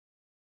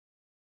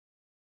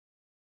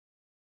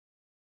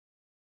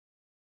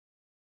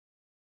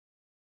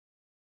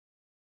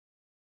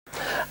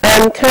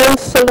And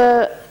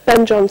Councillor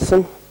Ben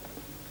Johnson.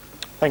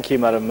 Thank you,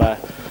 Madam Mayor.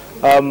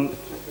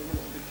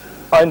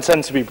 I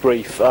intend to be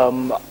brief.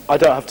 I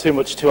don't have too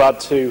much to add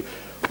to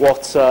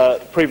what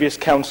previous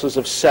councillors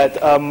have said.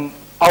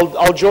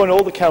 I'll join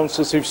all the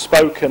councillors who've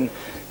spoken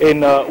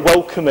in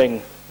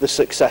welcoming the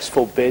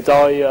successful bid.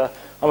 I'm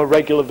a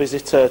regular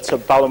visitor to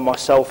Balham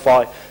myself.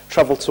 I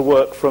travel to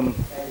work from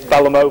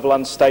Balham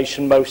Overland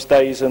Station most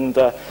days, and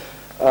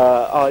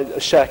I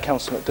share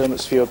Councillor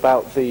McDermott's view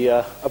about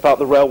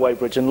the railway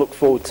bridge and look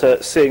forward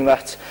to seeing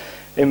that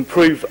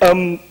improve.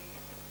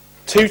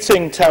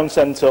 Tooting Town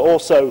Centre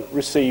also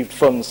received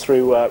funds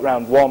through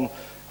round one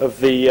of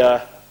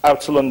the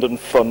Outer London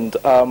Fund,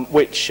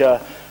 which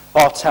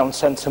our Town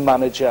Centre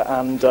manager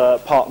and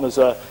partners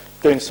are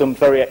doing some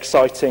very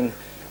exciting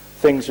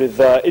things with.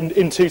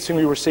 In Tooting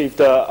we received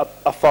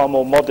a far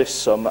more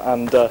modest sum,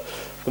 and the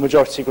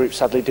majority group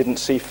sadly didn't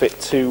see fit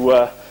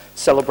to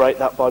celebrate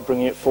that by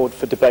bringing it forward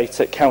for debate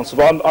at Council.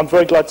 But I'm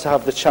very glad to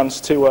have the chance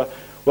to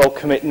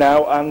welcome it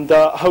now, and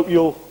I hope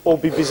you'll all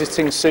be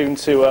visiting soon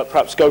to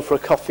perhaps go for a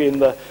coffee in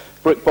the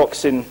Brick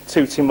Box in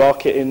Tooting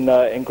Market in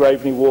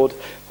Graveney Ward,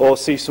 or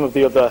see some of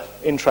the other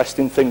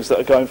interesting things that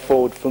are going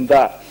forward from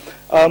that.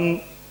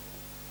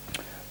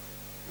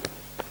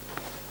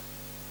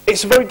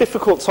 It's a very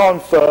difficult time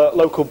for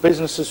local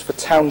businesses, for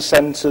town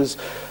centres.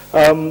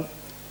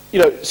 You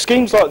know,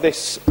 schemes like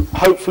this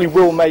hopefully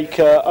will make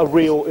a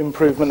real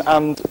improvement,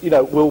 and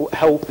will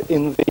help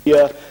in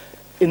the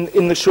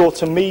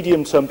short and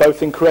medium term,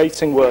 both in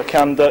creating work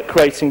and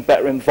creating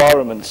better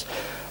environments.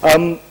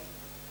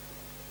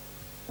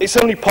 It's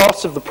only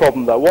part of the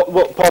problem, though.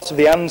 What part of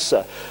the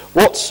answer?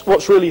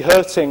 What's really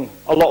hurting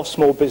a lot of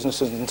small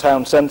businesses in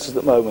town centres at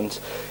the moment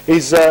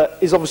is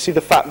obviously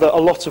the fact that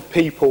a lot of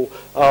people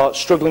are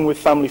struggling with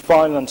family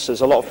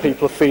finances. A lot of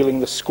people are feeling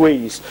the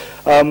squeeze.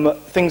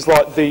 Things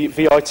like the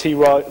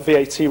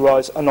VAT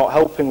rise are not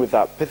helping with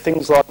that. But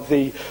things like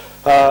the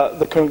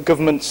current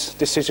government's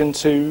decision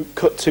to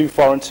cut too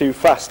far and too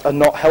fast are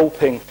not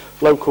helping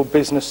local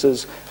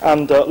businesses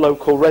and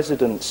local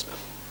residents.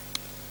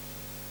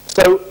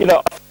 So,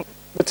 I think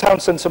the town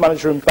centre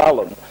manager in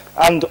Balham,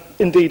 and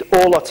indeed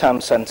all our town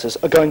centres,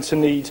 are going to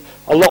need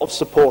a lot of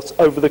support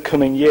over the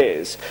coming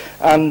years.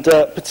 And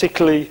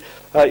particularly,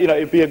 it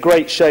would be a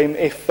great shame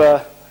if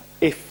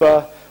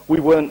we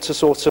weren't to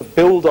sort of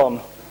build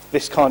on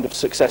this kind of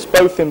success,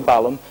 both in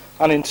Balham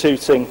and in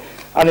Tooting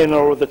and in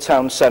our other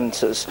town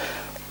centres.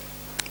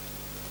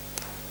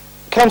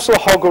 Councillor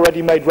Hogg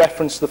already made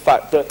reference to the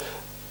fact that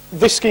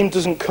this scheme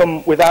doesn't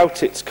come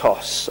without its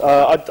costs.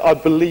 I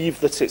believe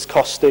that it's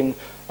costing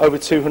over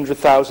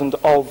 200,000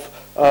 of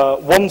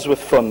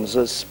Wandsworth funds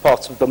as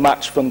part of the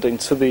match funding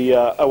to the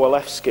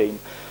OLF scheme.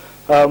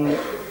 I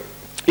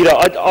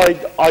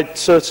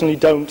certainly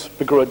don't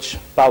begrudge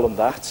Balham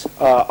that.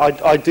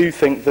 I do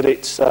think that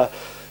it's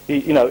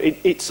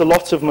it's a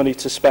lot of money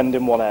to spend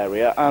in one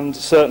area, and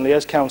certainly,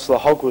 as Councillor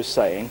Hogg was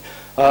saying,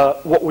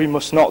 what we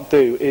must not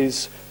do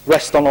is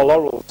rest on our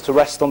laurels. To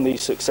rest on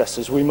these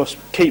successes, we must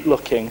keep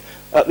looking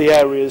at the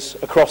areas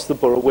across the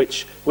borough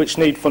which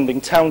need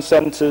funding, town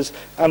centres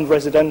and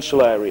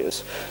residential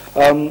areas.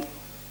 We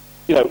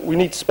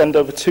need to spend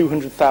over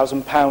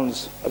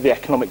 £200,000 of the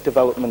economic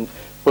development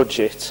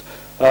budget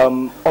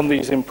on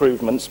these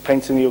improvements,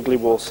 painting the ugly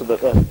wall so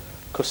that the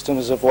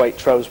customers of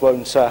Waitrose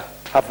won't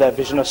have their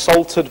vision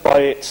assaulted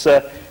by its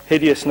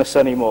hideousness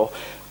anymore.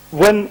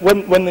 When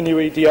the new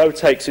EDO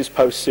takes his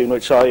post soon,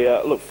 which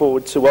I look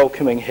forward to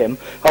welcoming him,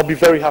 I'll be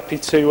very happy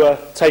to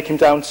take him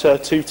down to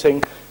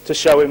Tooting to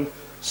show him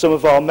some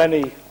of our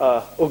many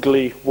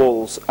ugly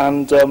walls.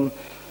 And,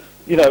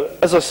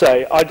 as I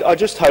say, I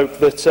just hope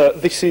that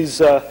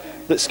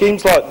that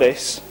schemes like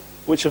this,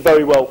 which are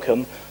very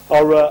welcome,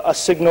 are a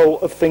signal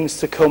of things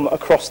to come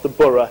across the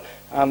borough,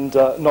 and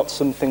not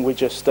something we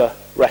just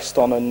rest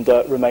on and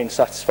remain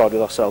satisfied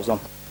with ourselves on.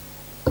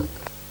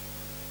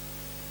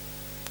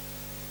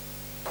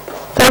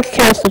 Thank you,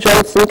 Councillor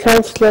Johnson.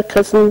 Councillor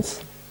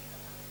Cousins.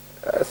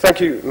 Thank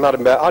you,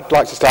 Madam Mayor. I'd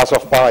like to start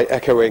off by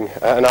echoing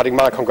and adding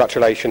my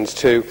congratulations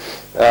to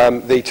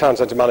the Town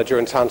Centre Manager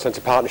and Town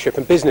Centre Partnership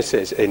and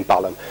businesses in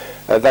Balham.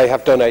 They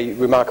have done a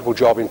remarkable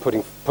job in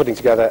putting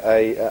together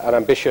an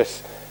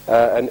ambitious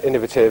and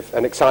innovative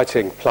and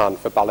exciting plan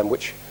for Balham,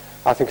 which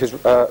I think has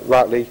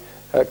rightly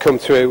come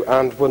through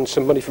and won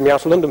some money from the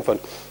Outer London Fund.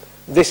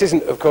 This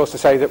isn't, of course, to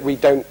say that we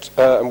don't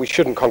and we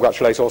shouldn't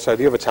congratulate also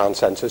the other town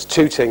centres.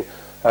 Tooting,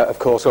 of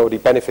course, already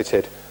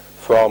benefited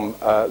from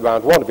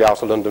round one of the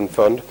Outer London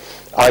Fund.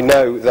 I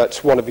know that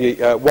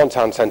one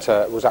town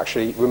centre was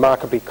actually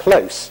remarkably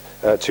close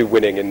to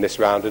winning in this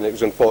round, and it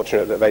was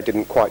unfortunate that they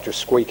didn't quite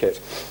just squeak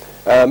it.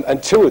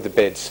 And two of the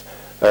bids,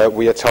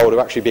 we are told, are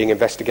actually being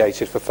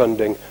investigated for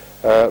funding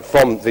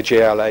from the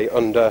GLA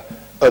under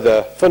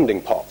other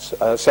funding pots.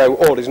 So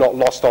all is not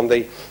lost on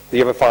the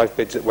other 5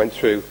 bids that went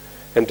through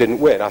and didn't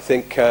win. I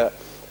think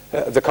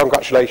the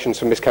congratulations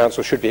from this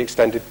council should be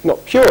extended,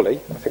 not purely,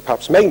 I think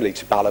perhaps mainly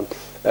to Balham,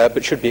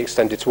 but should be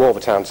extended to all the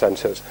town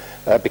centres,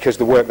 because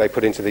the work they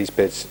put into these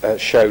bids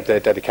showed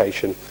their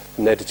dedication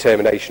and their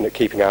determination at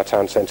keeping our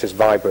town centres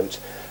vibrant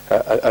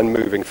and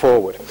moving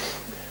forward.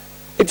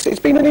 It's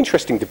been an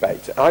interesting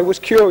debate. I was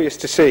curious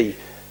to see,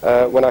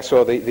 when I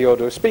saw the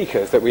order of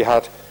speakers, that we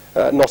had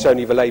not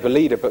only the Labour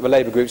leader, but the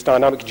Labour group's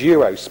dynamic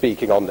duo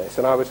speaking on this.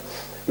 And I was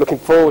looking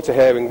forward to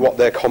hearing what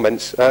their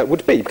comments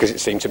would be, because it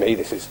seemed to me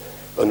this is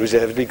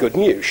unreservedly good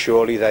news.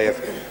 Surely they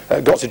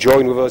have got to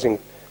join with us in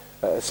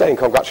saying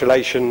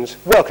congratulations,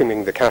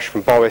 welcoming the cash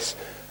from Boris,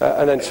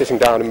 and then sitting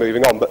down and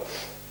moving on.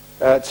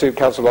 But to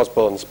Councillor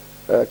Osborne's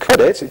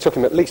credit, it took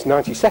him at least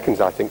 90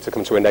 seconds, I think, to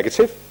come to a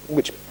negative,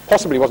 which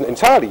possibly wasn't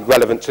entirely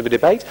relevant to the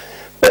debate,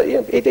 but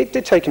it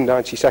did take him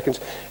 90 seconds,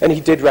 and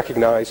he did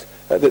recognise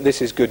that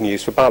this is good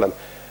news for Balham.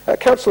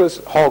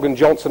 Councillors Hogg and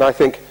Johnson, I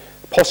think,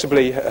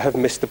 possibly have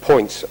missed the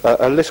point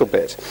a little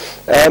bit.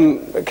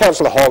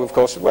 Councillor Hogg, of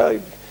course, well,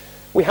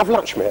 we have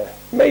Latchmere.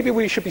 Maybe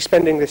we should be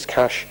spending this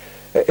cash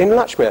in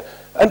Latchmere,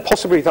 and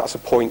possibly that's a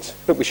point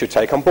that we should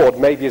take on board.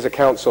 Maybe as a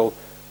council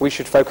we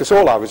should focus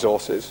all our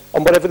resources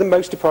on whatever the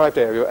most deprived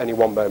area at any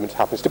one moment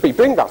happens to be.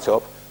 Bring that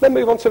up, then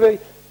move on to the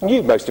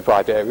new most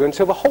deprived area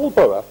until the whole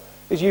borough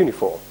is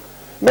uniform.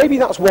 Maybe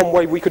that's one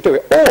way we could do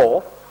it.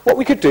 Or what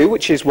we could do,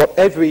 which is what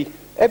every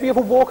other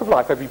walk of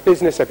life, every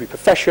business, every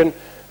profession,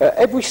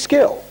 every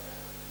skill,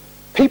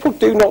 people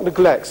do not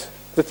neglect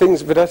the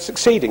things that are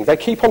succeeding. They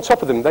keep on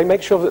top of them. They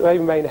make sure that they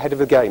remain ahead of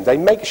the game. They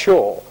make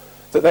sure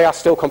that they are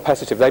still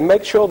competitive. They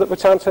make sure that the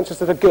town centres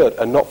that are good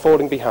are not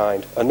falling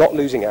behind, are not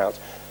losing out,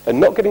 and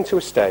not getting to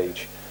a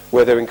stage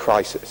where they're in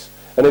crisis.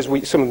 And as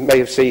some may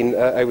have seen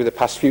over the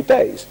past few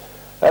days,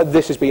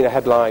 this has been a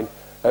headline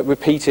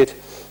repeated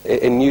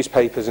in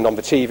newspapers and on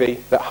the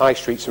TV, that high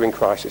streets are in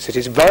crisis. It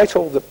is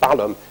vital that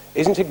Balham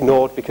isn't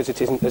ignored because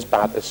it isn't as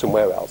bad as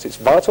somewhere else. It's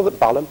vital that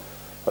Balham,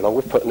 along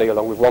with Putney,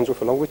 along with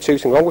Wandsworth, along with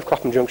Tooting, along with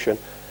Clapham Junction,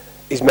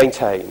 is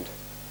maintained.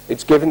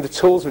 It's given the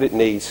tools that it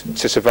needs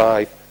to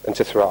survive and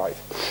to thrive.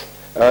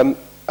 And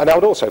I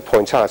would also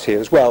point out here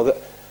as well that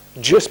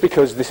just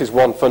because this is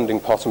one funding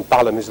pot and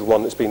Balham is the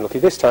one that's been lucky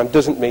this time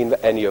doesn't mean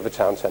that any other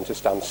town centre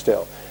stands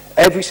still.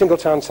 Every single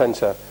town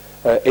centre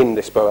in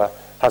this borough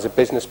has a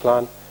business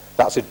plan.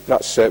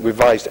 That's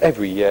revised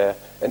every year,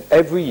 and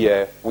every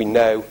year we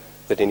know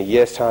that in a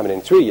year's time and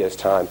in 3 years'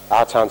 time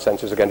our town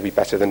centres are going to be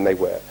better than they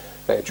were.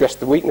 They address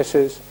the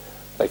weaknesses,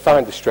 they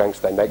find the strengths,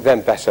 they make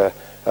them better,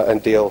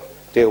 and deal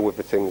with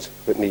the things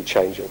that need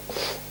changing.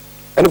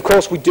 And of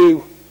course we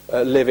do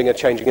live in a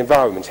changing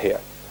environment here.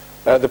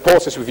 The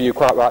Portus Review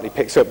quite rightly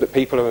picks up that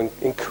people are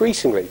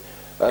increasingly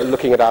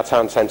looking at our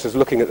town centres,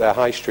 looking at their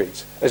high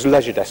streets as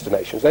leisure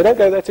destinations. They don't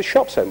go there to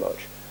shop so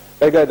much.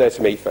 They go there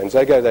to meet friends.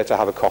 They go there to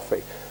have a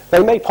coffee.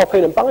 They may pop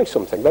in and buy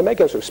something. They may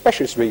go to a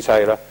specialist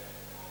retailer,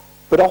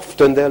 but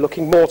often they're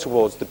looking more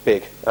towards the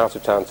big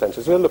out-of-town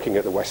centres. They're looking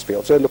at the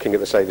Westfields. They're looking at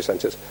the Saviour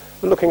Centres.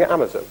 They're looking at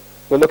Amazon.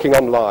 They're looking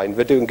online.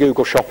 They're doing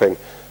Google shopping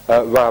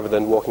rather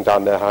than walking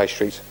down their high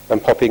street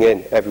and popping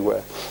in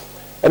everywhere.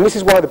 And this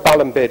is why the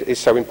Balham bid is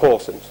so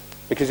important,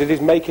 because it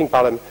is making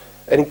Balham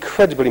an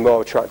incredibly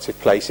more attractive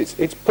place.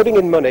 It's putting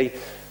in money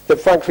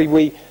that, frankly,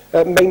 we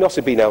may not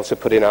have been able to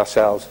put in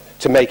ourselves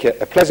to make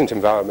it a pleasant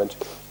environment,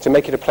 to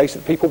make it a place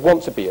that people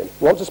want to be in,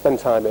 want to spend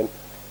time in,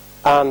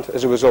 and,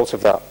 as a result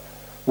of that,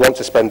 want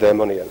to spend their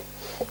money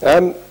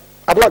in.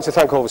 I'd like to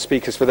thank all the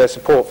speakers for their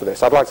support for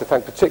this. I'd like to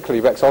thank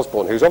particularly Rex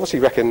Osborne, who's obviously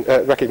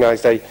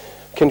recognised a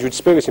kindred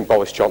spirit in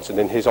Boris Johnson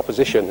in his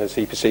opposition, as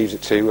he perceives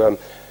it,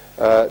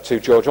 to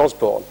George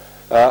Osborne.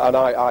 And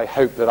I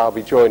hope that I'll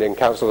be joining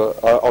Councillor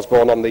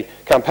Osborne on the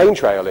campaign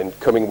trail in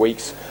coming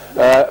weeks,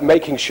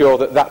 making sure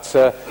that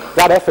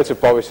that effort of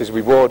Boris is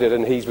rewarded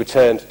and he's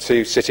returned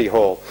to City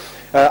Hall.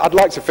 I'd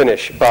like to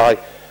finish by,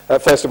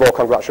 first of all,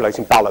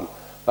 congratulating Balham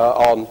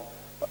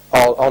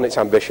on its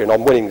ambition,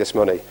 on winning this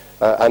money,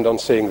 and on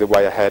seeing the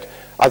way ahead.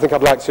 I think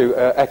I'd like to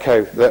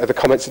echo the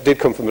comments that did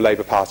come from the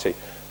Labour Party,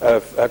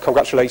 of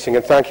congratulating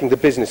and thanking the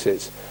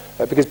businesses,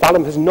 because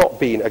Balham has not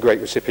been a great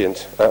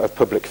recipient of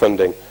public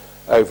funding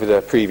over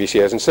the previous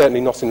years, and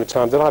certainly not in the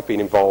time that I've been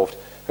involved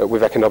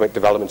with economic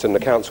development in the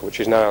council, which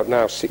is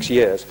now 6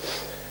 years.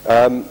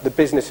 The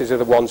businesses are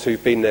the ones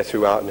who've been there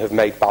throughout and have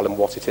made Balham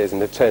what it is,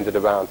 and have turned it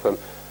around from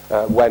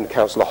when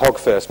Councillor Hogg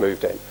first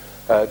moved in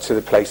to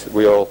the place that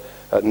we all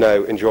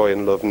know, enjoy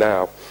and love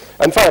now.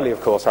 And finally,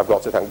 of course, I've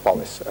got to thank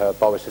Boris.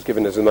 Boris has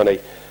given us the money,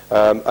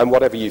 and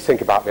whatever you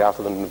think about the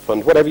Outer London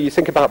Fund, whatever you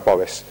think about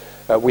Boris,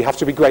 we have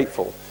to be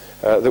grateful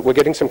that we're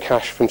getting some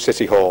cash from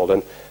City Hall,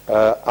 and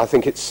I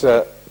think it's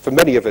for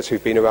many of us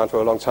who've been around for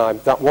a long time,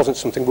 that wasn't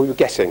something we were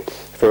getting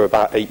for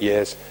about 8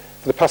 years.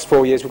 For the past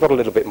 4 years, we've got a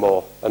little bit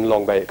more, and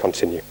long may it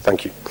continue.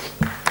 Thank you.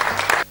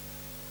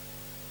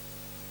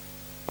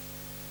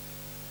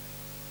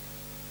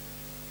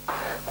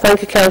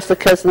 Thank you, Councillor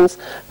Cousins.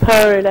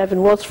 Power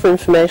 11 was for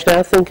information.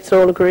 I think it's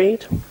all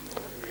agreed.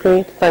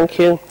 Agreed. Thank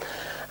you.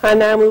 I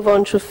now move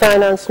on to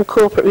Finance and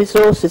Corporate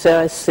Resources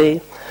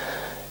AIC.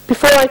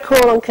 Before I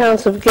call on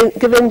Councillor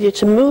Govindia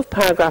to move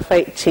paragraph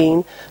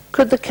 18,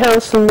 could the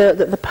Council note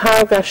that the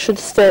paragraph should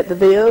state that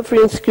the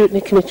Overy and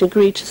Scrutiny Committee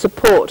agreed to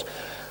support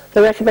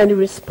the recommended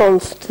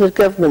response to the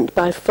Government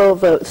by 4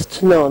 votes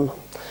to none,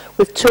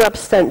 with 2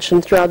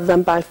 abstentions rather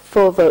than by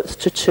 4 votes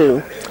to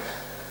 2.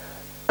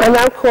 I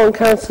now call on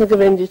Councillor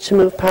Govindy to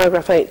move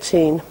paragraph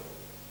 18.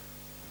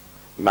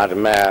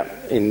 Madam Mayor,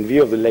 in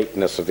view of the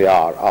lateness of the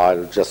hour,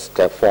 I'll just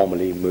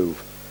formally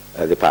move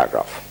the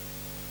paragraph.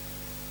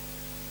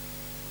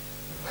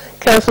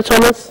 Councillor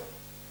Thomas.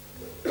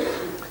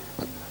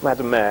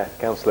 Madam Mayor,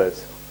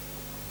 councillors,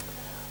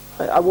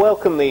 I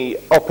welcome the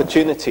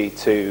opportunity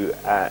to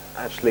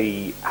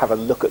actually have a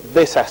look at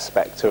this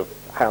aspect of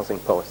housing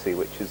policy,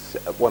 which is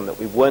one that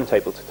we weren't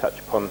able to touch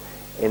upon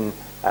in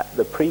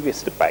the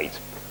previous debate.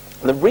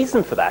 And the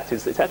reason for that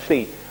is it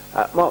actually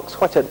marks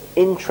quite an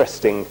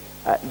interesting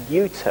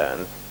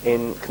U-turn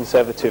in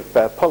Conservative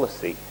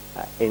policy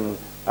in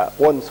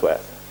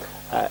Wandsworth.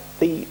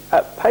 The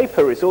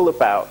paper is all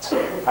about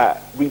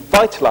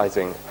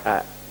revitalising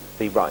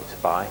the right to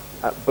buy,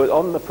 but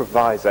on the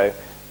proviso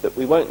that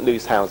we won't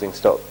lose housing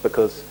stock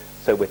because,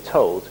 so we're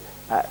told,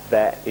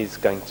 there is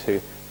going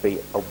to be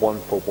a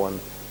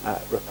one-for-one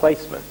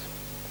replacement.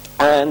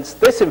 And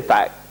this, in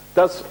fact,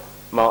 does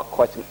mark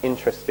quite an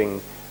interesting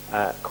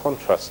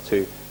contrast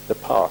to the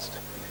past.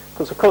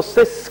 Because, of course,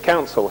 this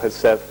council has,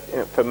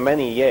 for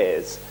many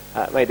years,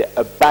 made it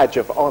a badge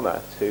of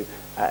honour to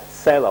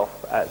sell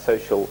off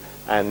social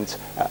and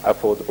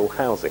affordable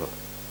housing.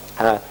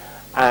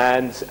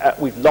 And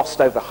we've lost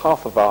over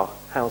half of our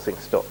housing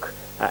stock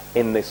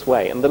in this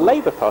way. And the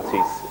Labour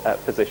Party's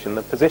position,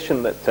 the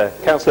position that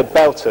Councillor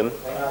Belton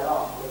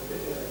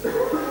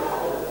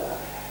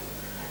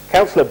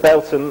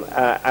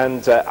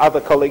and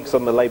other colleagues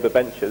on the Labour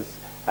benches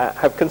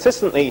have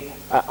consistently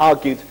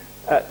argued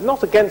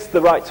not against the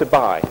right to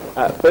buy,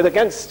 but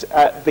against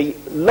the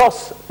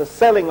loss, the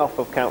selling off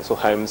of council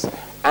homes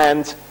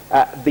and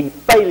the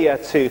failure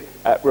to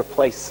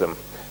replace them.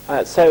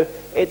 So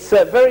it's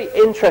very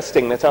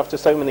interesting that after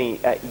so many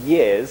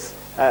years,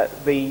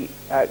 the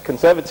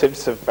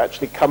Conservatives have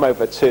actually come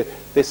over to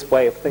this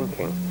way of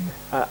thinking.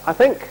 I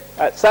think,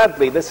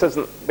 sadly, this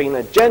hasn't been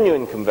a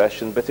genuine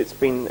conversion, but it's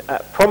been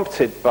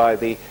prompted by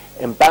the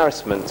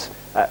embarrassment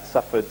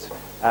suffered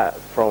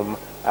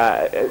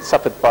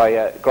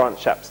by Grant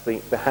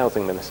Shapps, the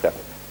Housing Minister.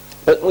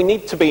 But we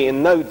need to be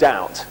in no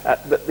doubt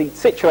that the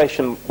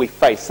situation we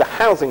face, the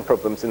housing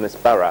problems in this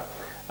borough,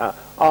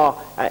 are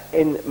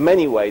in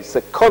many ways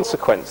the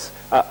consequence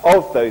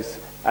of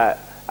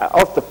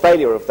the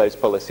failure of those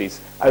policies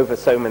over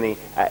so many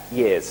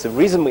years. The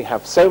reason we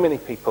have so many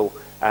people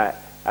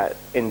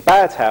in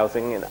bad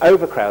housing, in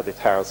overcrowded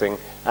housing,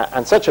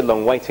 and such a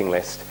long waiting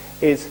list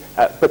is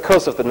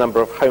because of the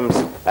number of homes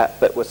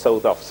that were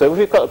sold off. So if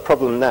we've got a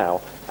problem now,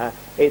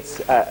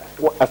 it's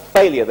a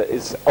failure that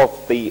is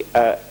of the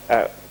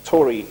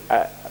Tory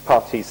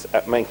party's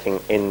making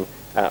in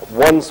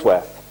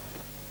Wandsworth.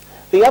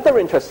 The other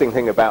interesting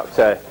thing about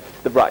the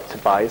right to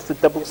buy is the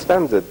double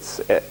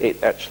standards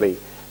it actually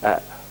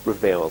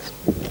reveals.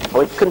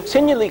 We're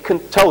continually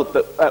told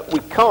that we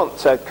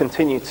can't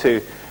continue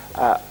to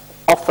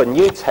offer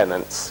new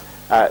tenants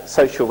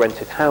social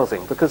rented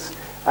housing because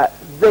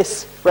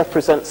this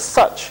represents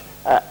such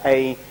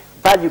a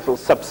valuable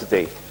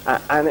subsidy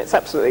and it's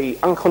absolutely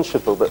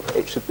unconscionable that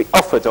it should be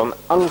offered on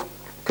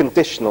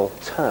unconditional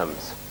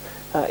terms.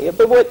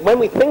 But when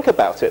we think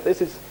about it,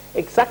 this is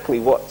exactly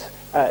what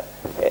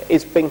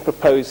is being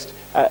proposed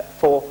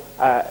for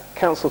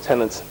council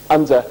tenants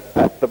under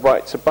the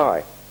right to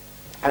buy.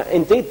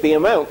 Indeed, the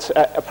amount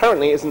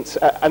apparently isn't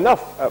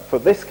enough for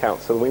this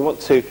council. We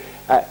want to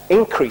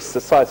increase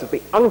the size of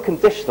the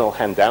unconditional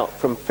handout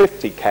from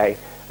 50k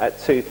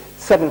to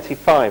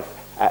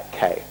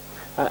 75k.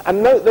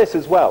 And note this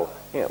as well,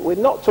 we're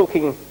not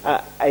talking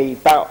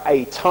about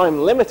a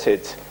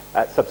time-limited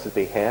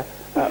subsidy here.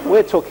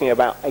 We're talking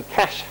about a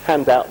cash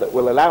handout that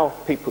will allow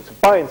people to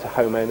buy into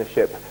home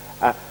ownership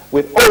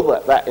with all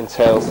that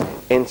entails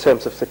in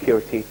terms of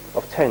security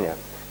of tenure.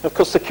 Of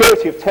course,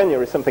 security of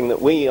tenure is something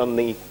that we on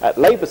the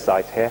Labour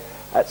side here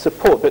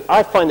support, but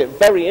I find it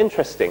very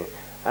interesting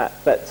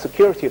that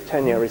security of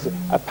tenure is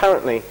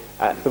apparently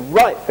the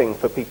right thing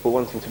for people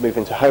wanting to move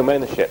into home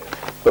ownership,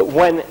 but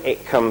when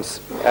it comes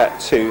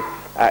to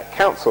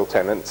council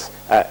tenants,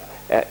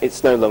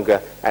 it's no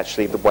longer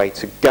actually the way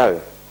to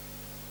go.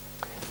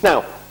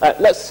 Now,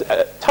 let's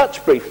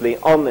touch briefly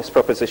on this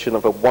proposition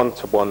of a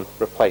one-to-one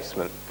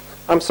replacement.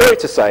 I'm sorry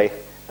to say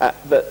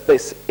that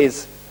this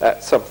is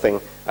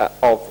something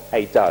of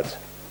a dud.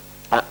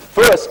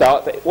 For a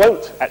start, it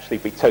won't actually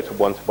be total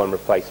one-to-one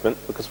replacement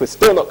because we're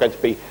still not going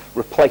to be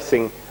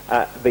replacing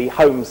the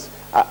homes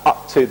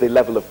up to the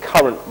level of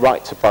current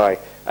right-to-buy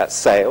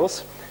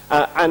sales.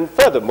 And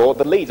furthermore,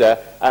 the leader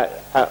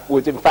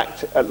would in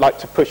fact like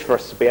to push for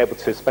us to be able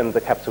to spend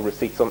the capital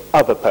receipts on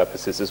other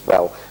purposes as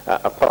well,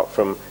 apart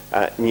from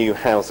new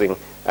housing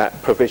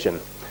provision.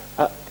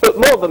 But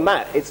more than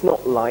that, it's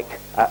not like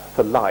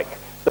for like.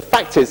 The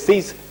fact is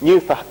these new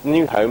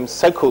homes,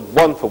 so-called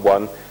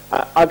one-for-one,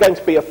 are going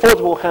to be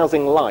affordable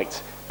housing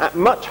light at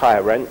much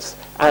higher rents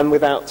and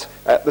without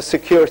the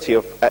security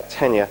of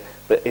tenure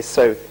that is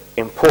so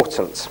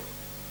important.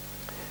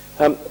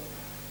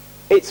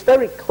 It's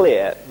very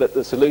clear that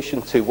the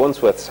solution to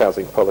Wandsworth's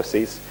housing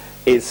policies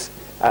is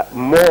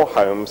more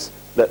homes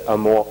that are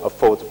more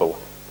affordable.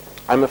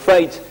 I'm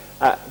afraid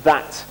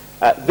that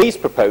these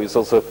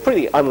proposals are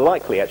pretty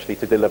unlikely actually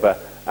to deliver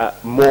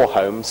more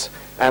homes,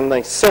 and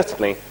they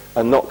certainly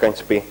are not going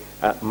to be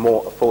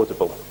more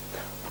affordable.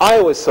 I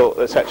always thought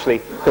that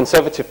actually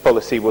Conservative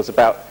policy was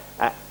about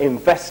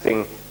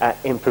investing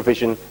in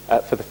provision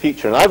for the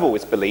future, and I've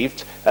always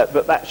believed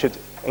that that should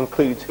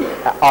include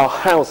our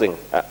housing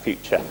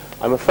future.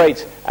 I'm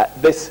afraid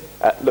this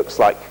looks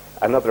like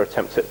another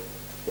attempt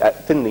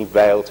at thinly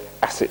veiled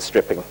asset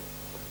stripping.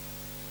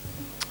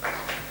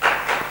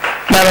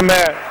 Madam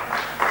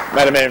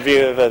Mayor, in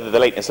view of the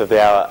lateness of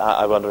the hour,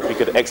 I wonder if we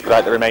could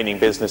expedite the remaining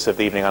business of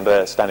the evening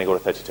under Standing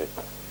Order 32.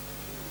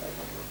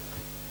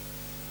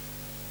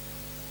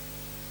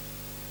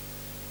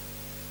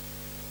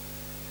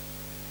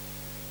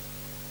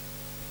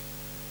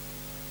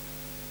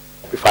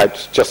 If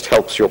it just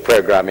helps your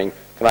programming,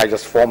 can I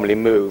just formally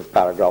move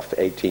paragraph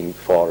 18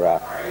 for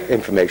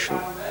information?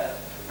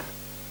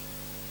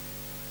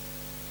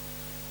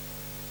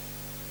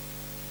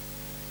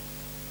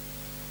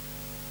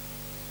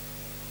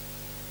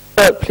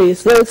 Vote,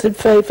 please. Those in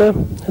favour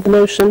of the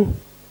motion?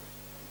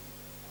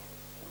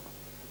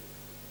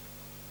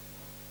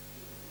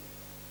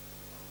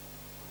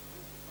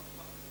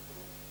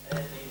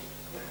 I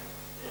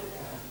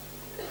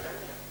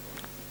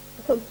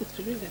thought just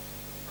to read it.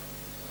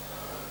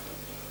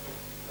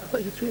 I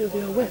thought you three of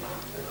you were.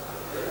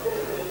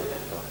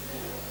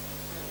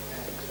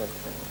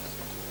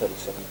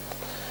 37.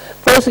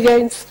 Those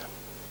against?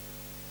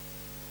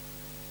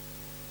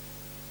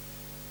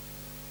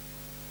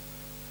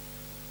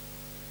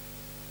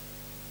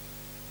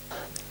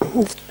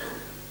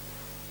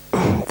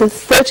 There's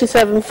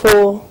 37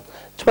 for,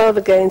 12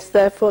 against,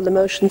 therefore the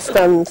motion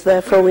stands.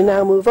 Therefore we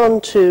now move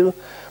on to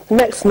the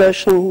next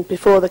motion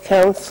before the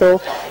Council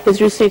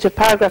is receipt of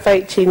paragraph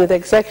 18 of the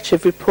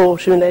Executive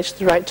Report in relation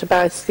to the Right to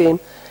Buy scheme.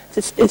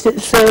 Is it the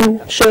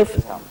same show?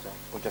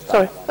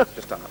 Sorry.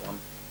 Just done that one.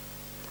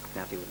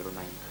 Now deal with the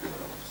remaining.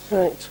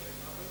 Right.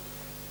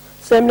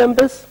 Same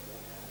numbers?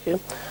 Thank you.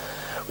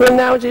 We'll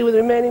now deal with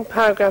the remaining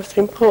paragraphs of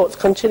reports,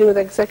 continuing with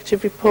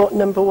Executive Report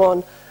number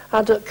 1.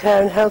 Adult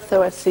Care and Health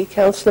OSC,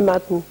 Councillor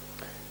Madden.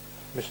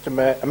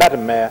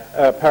 Madam Mayor,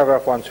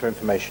 paragraph 1 for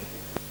information.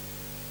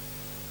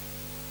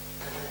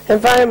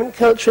 Environment,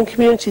 Culture and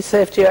Community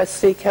Safety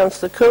OSC,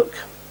 Councillor Cook.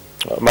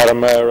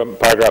 Madam Mayor,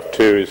 paragraph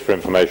 2 is for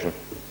information.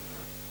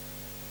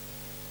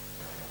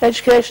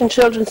 Education,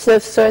 Children's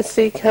Services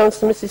OSC,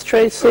 Councillor Mrs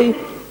Tracy.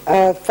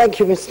 Thank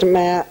you, Mr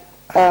Mayor.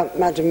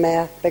 Madam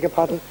Mayor, beg your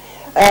pardon.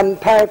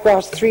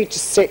 Paragraphs 3 to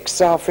 6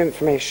 are for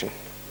information.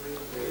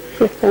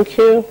 Thank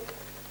you.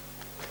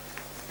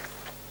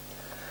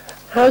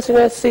 Housing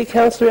OSC,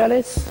 Councillor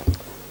Ellis.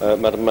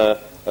 Madam Mayor,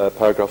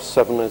 paragraph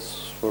 7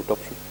 is for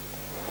adoption.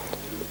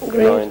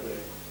 Agreed. 9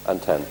 and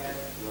 10.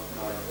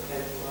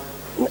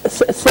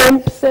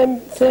 Same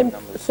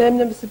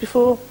numbers as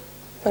before.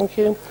 Thank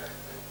you.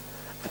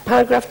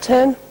 Paragraph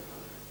 10.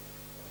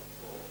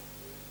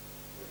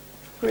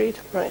 Agreed.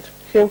 Right.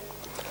 Thank you.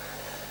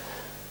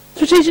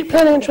 Strategic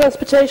Planning and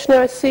Transportation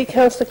OSC,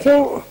 Councillor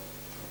King.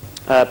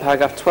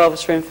 Paragraph 12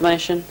 is for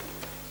information.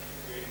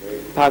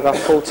 Paragraph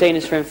 14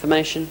 is for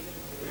information.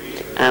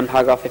 And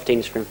paragraph 15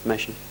 is for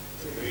information.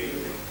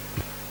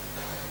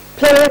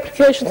 Planning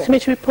Applications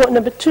Committee Report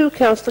number 2,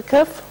 Councillor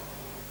Cuff.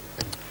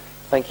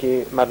 Thank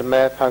you, Madam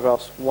Mayor.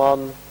 Paragraphs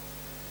 1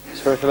 is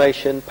for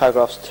information.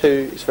 Paragraphs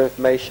 2 is for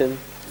information.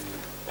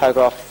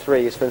 Paragraph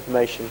 3 is for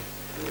information.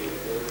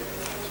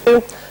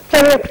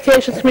 Planning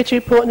Applications Committee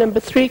Report number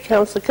 3,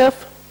 Councillor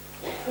Cuff.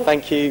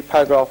 Thank you.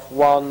 Paragraph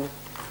 1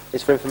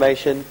 is for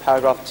information.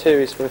 Paragraph 2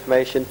 is for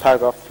information.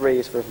 Paragraph 3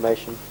 is for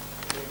information.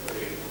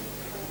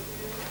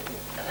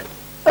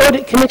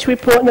 Audit Committee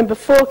Report number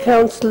 4,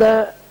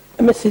 Councillor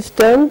Mrs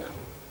Dunn.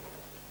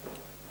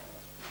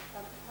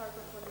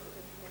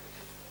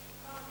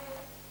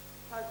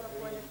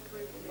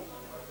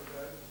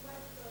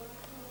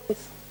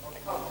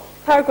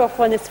 Paragraph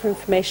 1 is for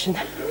information.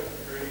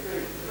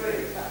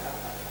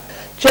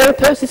 General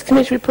Postage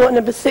Committee Report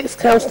number 6,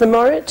 Councillor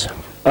Morritt.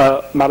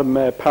 Madam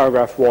Mayor,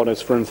 paragraph 1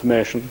 is for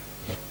information.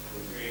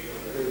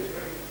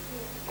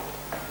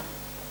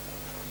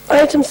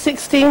 Item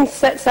 16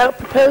 sets out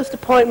proposed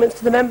appointments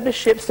to the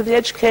memberships of the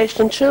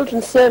Education and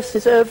Children's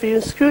Services Overview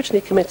and Scrutiny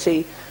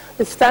Committee,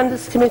 the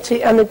Standards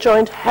Committee and the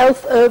Joint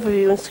Health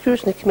Overview and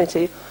Scrutiny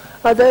Committee.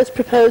 Are those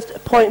proposed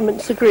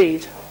appointments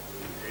agreed?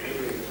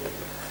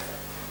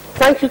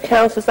 Thank you,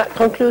 Councillors. That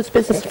concludes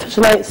business for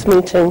tonight's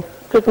meeting.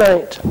 Good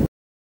night.